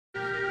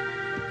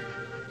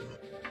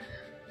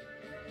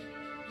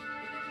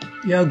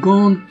Yeah,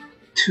 going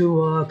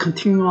to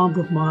continue on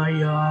with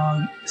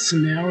my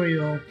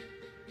scenario.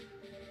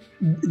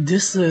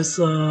 This is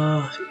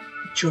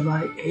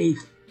July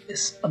 8th.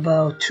 It's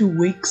about 2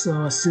 weeks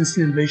since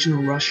the invasion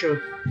of Russia.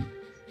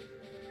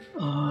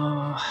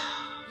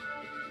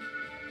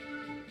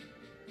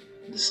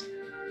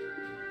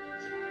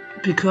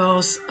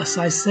 Because, as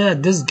I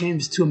said, this game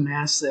is too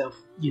massive,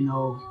 you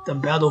know, the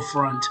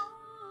battlefront.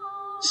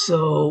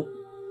 So,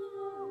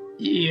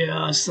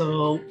 yeah,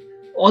 so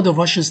all the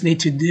Russians need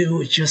to do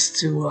is just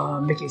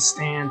to make a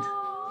stand,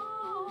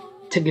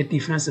 take a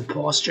defensive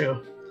posture.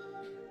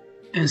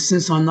 And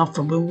since I'm not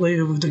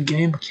familiar with the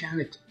game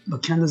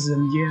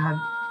mechanism yet,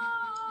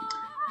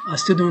 I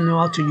still don't know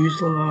how to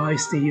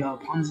utilize the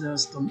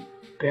panzers the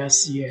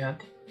best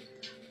yet.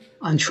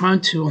 I'm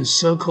trying to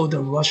encircle the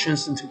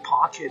Russians into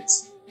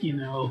pockets, you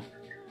know,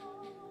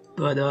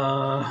 but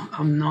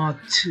I'm not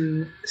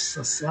too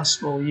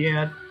successful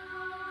yet.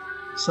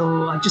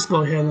 So I just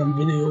go ahead and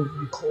video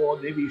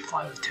record maybe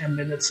 5 or 10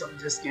 minutes of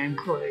this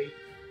gameplay.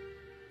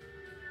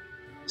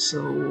 So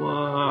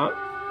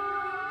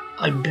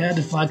I bet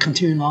if I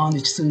continue on,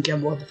 it's gonna get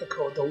more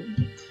difficult.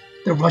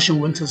 The Russian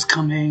winter's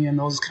coming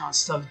and all this kind of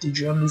stuff. The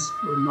Germans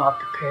were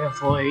not prepared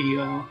for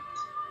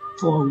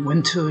a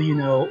winter, you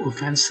know,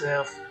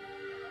 offensive.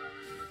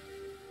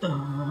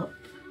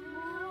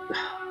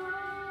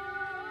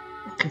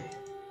 Okay.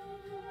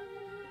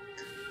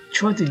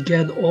 Try to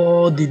get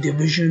all the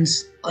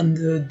divisions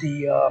under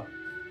the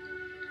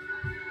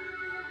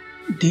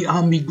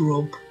army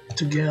group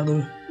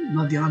together.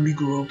 Not the army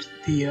group,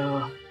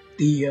 the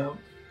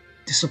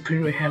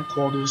superior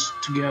headquarters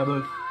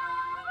together.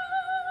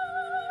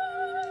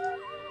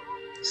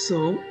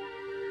 So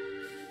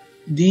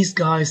these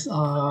guys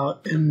are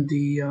in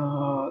the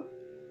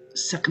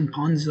second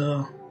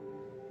Panzer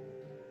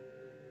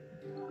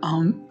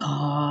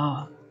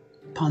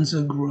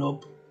Panzer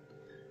group.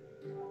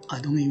 I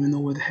don't even know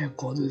where the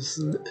headquarters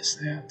is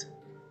at.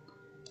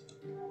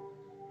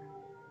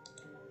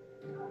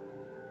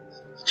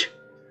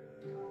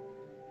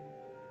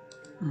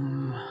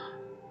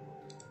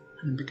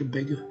 And make it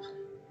bigger.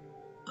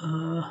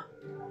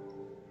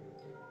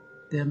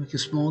 Did I make it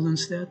smaller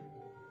instead?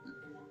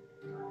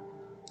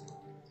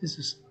 This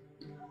is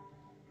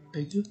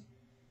bigger?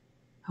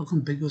 How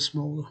come bigger or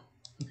smaller?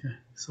 Okay,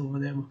 so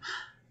whatever.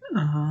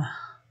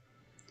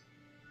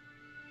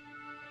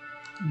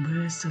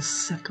 Where's the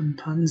second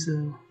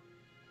Panzer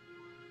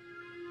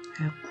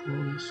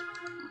headquarters?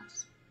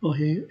 Oh,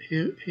 here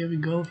we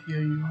go.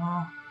 Here you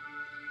are.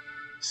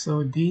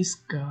 So these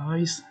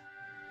guys,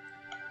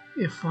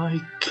 if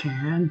I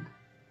can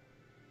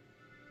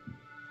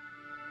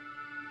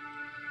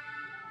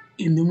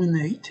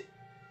illuminate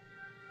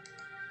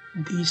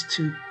these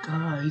two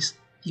guys,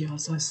 yeah,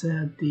 as I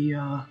said,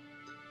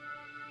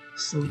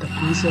 so the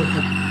Panzer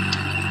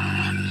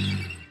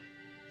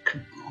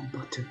click wrong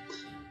button.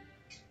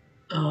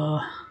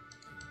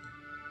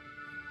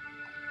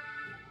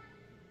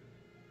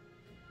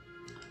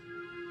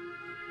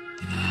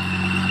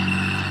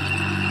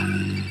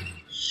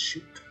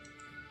 Shoot.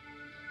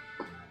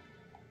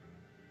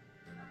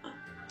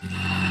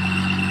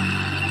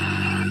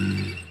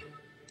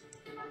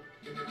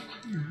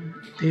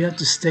 They have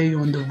to stay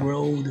on the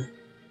road.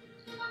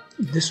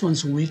 This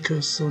one's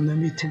weaker, so let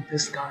me take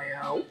this guy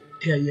out.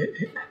 Yeah,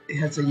 it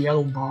has a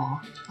yellow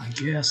bar, I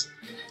guess.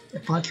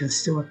 If I can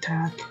still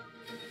attack,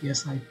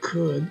 yes, I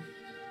could.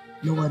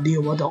 No idea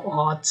what the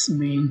odds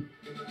mean,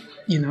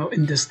 you know,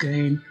 in this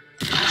game.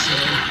 So,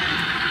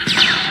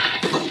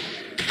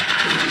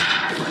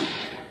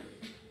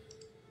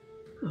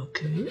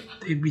 okay,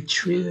 they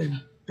retreated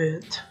a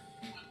bit.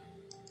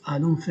 I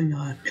don't think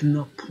I have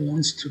enough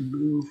points to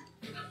move.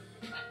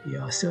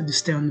 Yeah, I still have to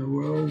stay on the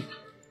road.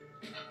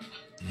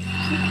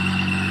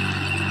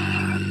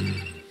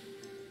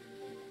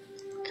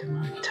 Can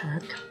I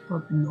attack?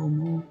 Probably no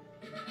more.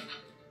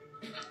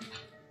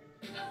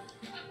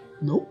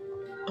 Nope.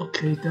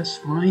 Okay, that's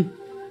fine.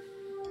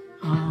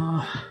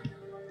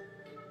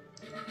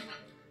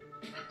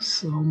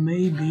 So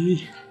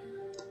maybe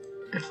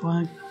if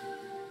I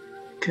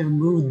can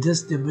move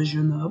this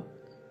division up.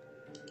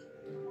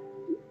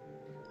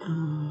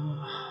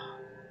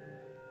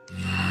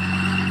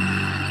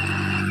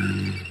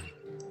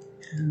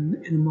 And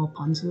any more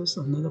panzers,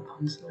 another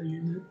panzer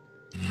unit.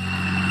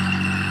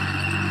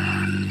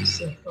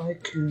 So if I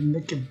can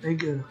make it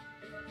bigger.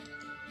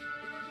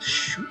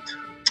 Shoot.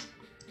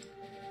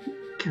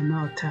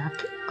 Cannot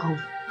attack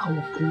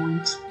our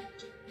points.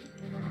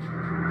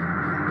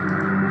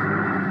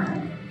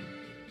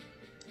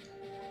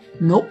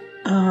 Nope.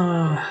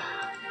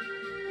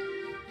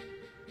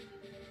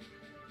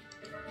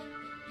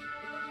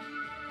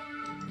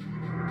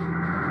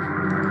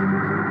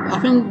 I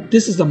think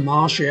this is the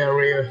marsh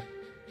area.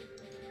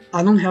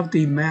 I don't have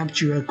the map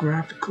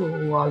geographical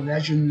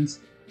legends.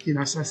 You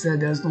know, as I said,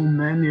 there's no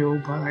manual,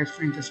 but I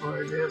think that's what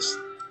it is.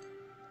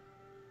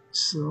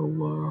 So,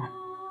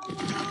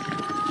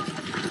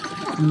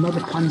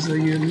 another panzer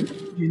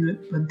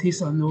unit, but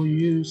these are no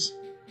use.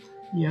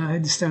 Yeah, I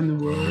had to stand the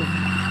road.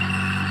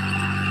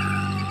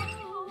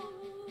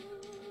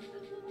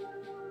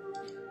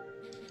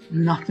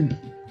 Nothing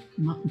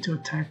to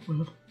attack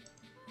with.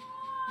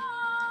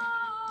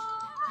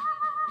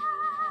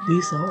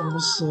 These are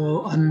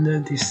also under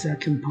the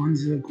second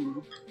panzer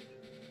group.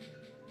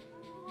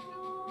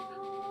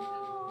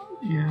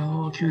 Yeah,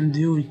 all I can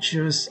do is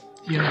just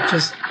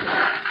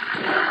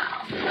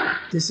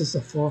this is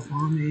the fourth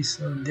army,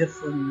 so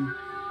different.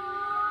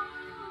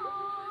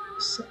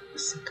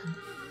 Second.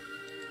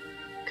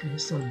 Okay,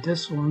 so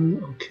this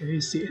one, okay,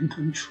 is the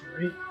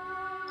infantry.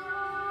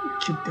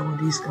 Keep all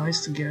these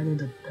guys together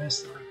the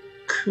best I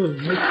could.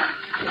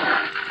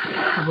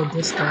 How about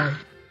this guy?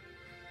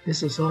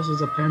 This is also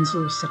the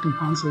panzer, second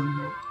panzer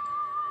group.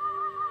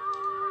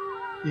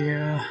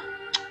 Yeah.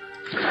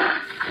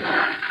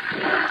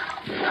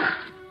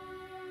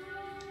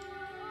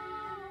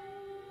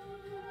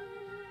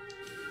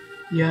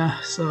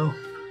 Yeah, so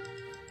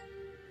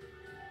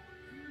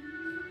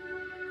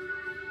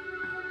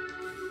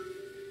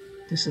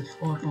this is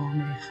fourth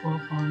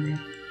army.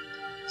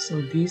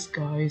 So these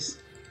guys,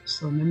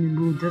 so let me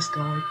move this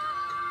guy.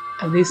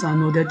 At least I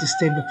know that they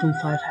stay between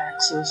 5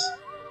 axes.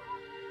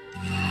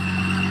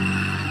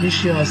 Make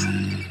sure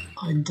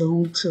I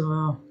don't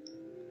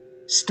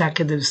stack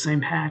it at the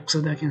same hack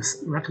so that I can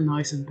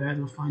recognize it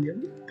better, find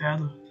it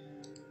better.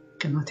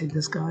 Can I take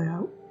this guy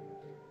out?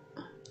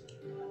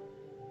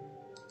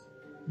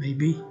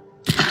 Maybe.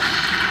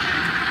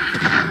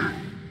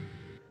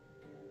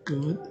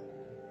 Good.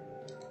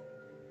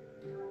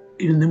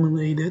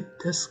 Eliminated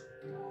this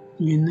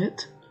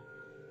unit.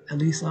 At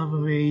least I have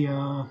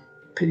a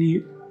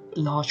pretty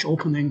large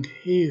opening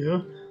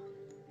here.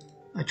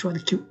 I try to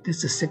keep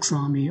this the 6th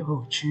army.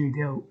 Oh gee,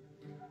 they're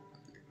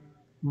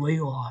way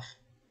off.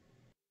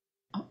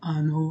 I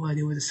have no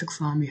idea where the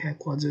 6th army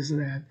headquarters is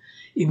at.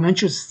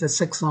 Eventually the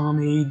 6th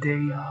army,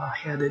 they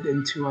headed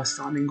into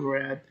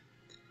Stalingrad.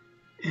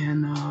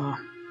 And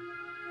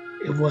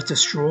it was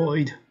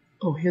destroyed.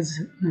 Oh, it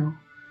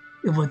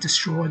was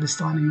destroyed, the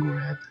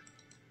Stalingrad.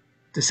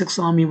 The 6th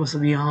Army was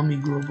the army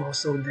group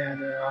also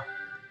that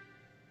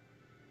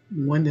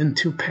went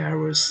into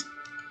Paris.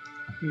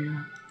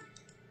 Yeah.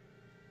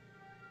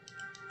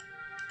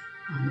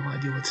 I have no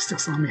idea what the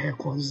 6th Army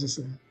headquarters is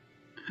at.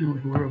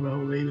 Anyway, worry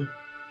about it later.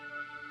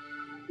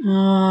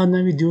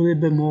 Let me do a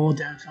little bit more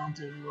down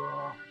to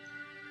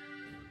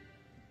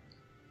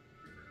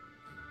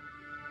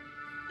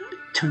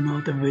turn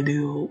off the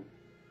video.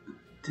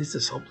 This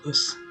is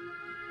hopeless.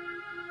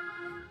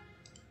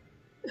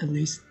 At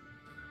least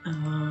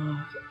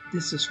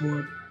this is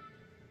a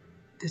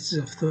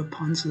 3rd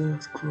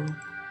Panzer group.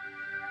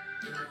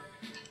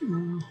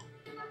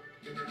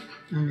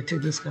 Let me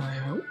take this guy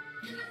out.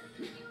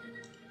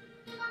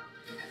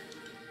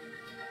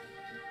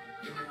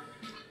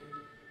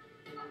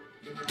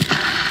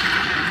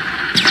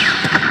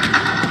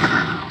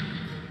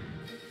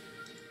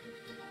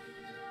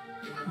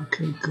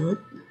 Okay, good.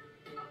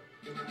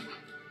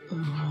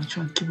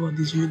 Trying to keep all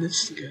these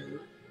units together.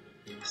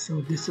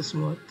 So this is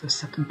what the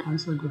 2nd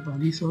Panzer group are.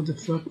 These are the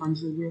 3rd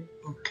Panzer group.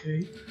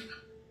 Okay.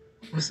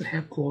 What's the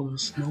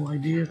headquarters? No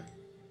idea.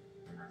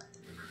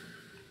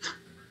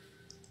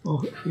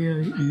 Oh,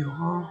 here you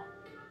are.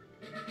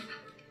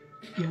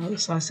 Yeah,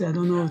 as I said, I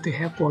don't know if the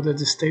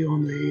headquarters stay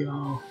on the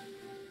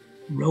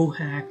road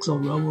hacks or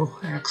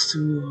railroad hacks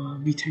to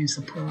retain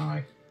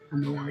supply. I have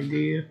no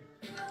idea.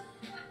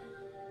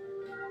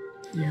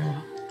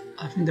 Yeah,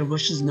 I think the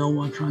Russians know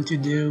what I'm trying to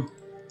do.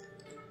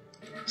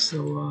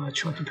 So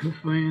try to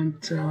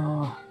prevent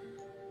to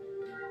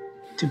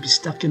be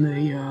stuck in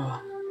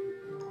a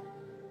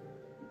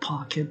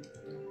pocket.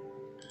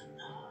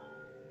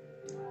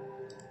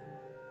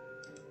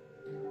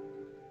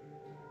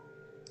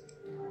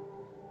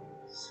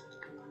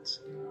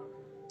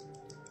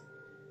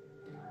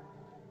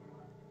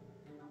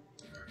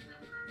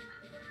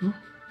 Huh?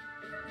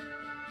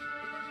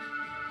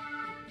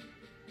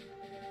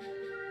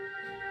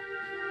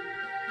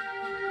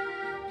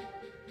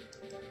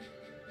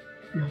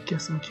 Yeah, I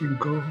guess I can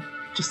go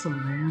just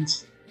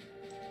advance.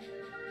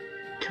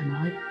 Can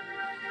I?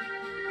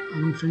 I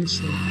don't think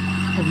so.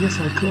 Oh, yes,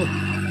 I could.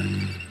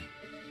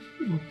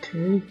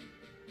 Okay.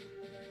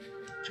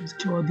 Just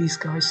kill all these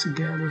guys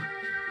together.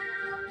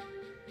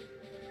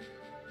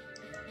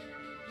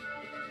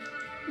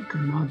 Okay,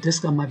 now this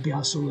guy might be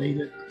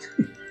isolated.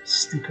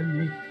 Stupid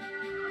me.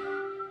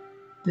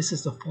 This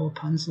is the 4th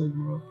Panzer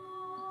group.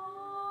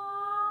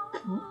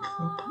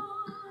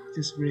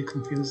 This is really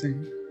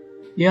confusing.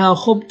 Yeah, I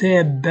hope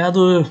they're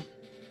better,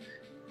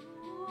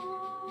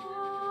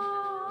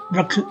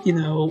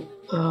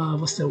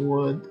 what's the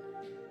word?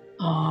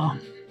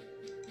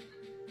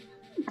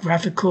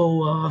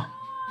 Graphical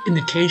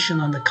indication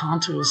on the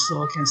counters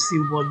so I can see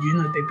what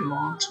unit they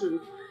belong to.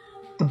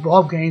 The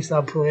board games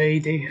I play,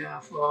 they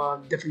have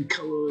different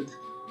colored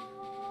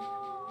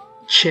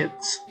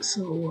chips,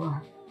 so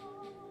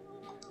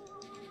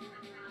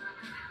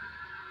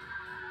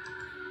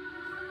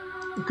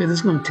okay, this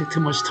is going to take too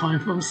much time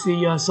for me.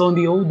 See, so in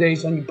the old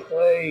days when you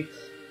play,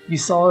 you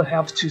sort of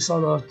have to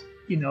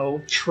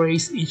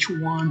trace each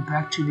one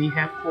back to the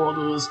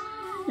headquarters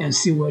and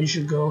see where you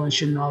should go and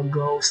should not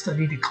go.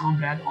 Study the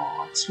combat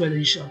arts, whether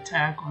you should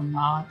attack or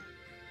not,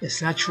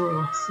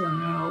 etc. So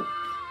now,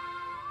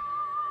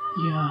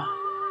 yeah.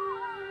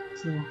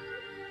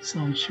 So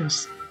I'm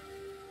just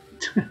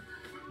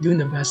doing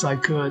the best I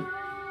could.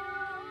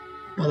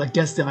 But I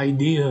guess the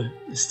idea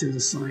is still the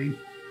same.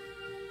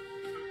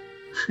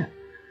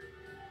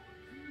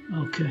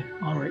 Okay,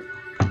 alright.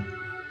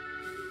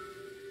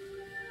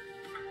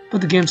 But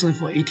the game's only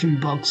for 18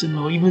 bucks, you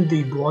know, even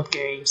the board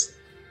games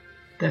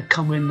that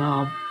come in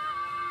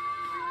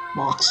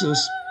boxes,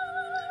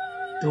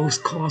 those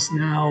cost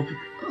now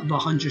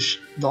about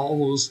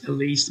 $100 at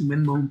least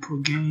minimum per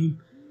game.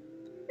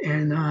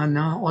 And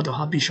now all the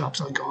hobby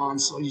shops are gone,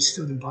 so you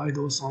still can buy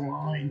those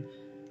online.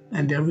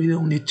 And there are really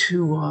only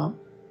two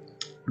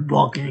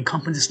board game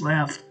companies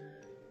left,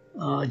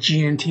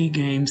 G&T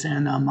Games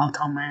and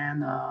Mountain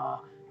Man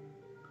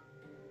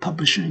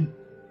Publishing.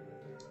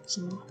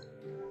 So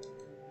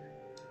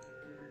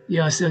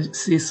yeah,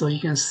 so you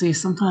can see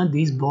sometimes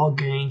these board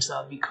games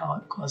are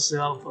because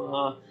of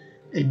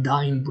a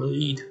dying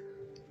breed,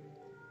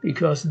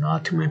 because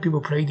not too many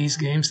people play these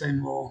games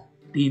anymore.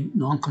 The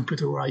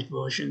non-computerized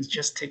versions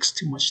just takes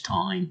too much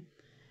time,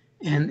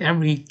 and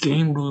every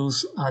game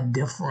rules are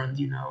different,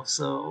 you know,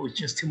 so it's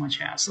just too much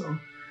hassle.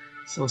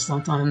 So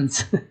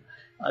sometimes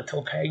I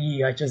told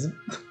Peggy I just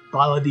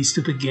borrow these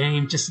stupid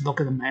games just to look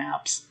at the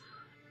maps,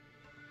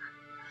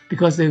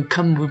 because they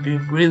come with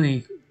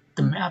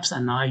the maps are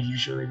not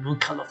usually real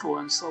colorful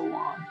and so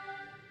on,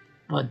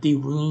 but the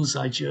rules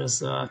are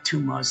just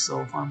too much.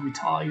 So if I'm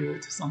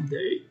retired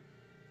someday,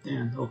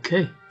 then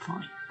okay,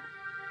 fine.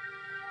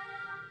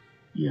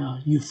 Yeah,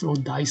 you throw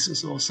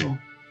dice also.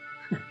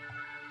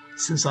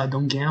 Since I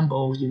don't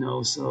gamble, you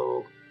know,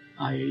 so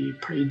I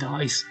play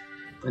dice,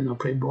 but not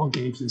play board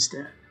games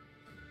instead.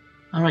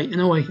 Alright,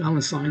 anyway, I'm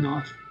gonna sign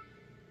off.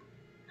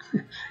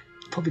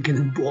 Probably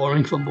getting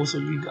boring for most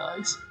of you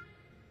guys.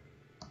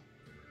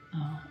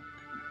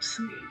 Let's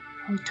see,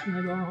 I'll turn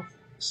it off,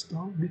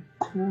 start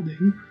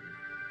recording.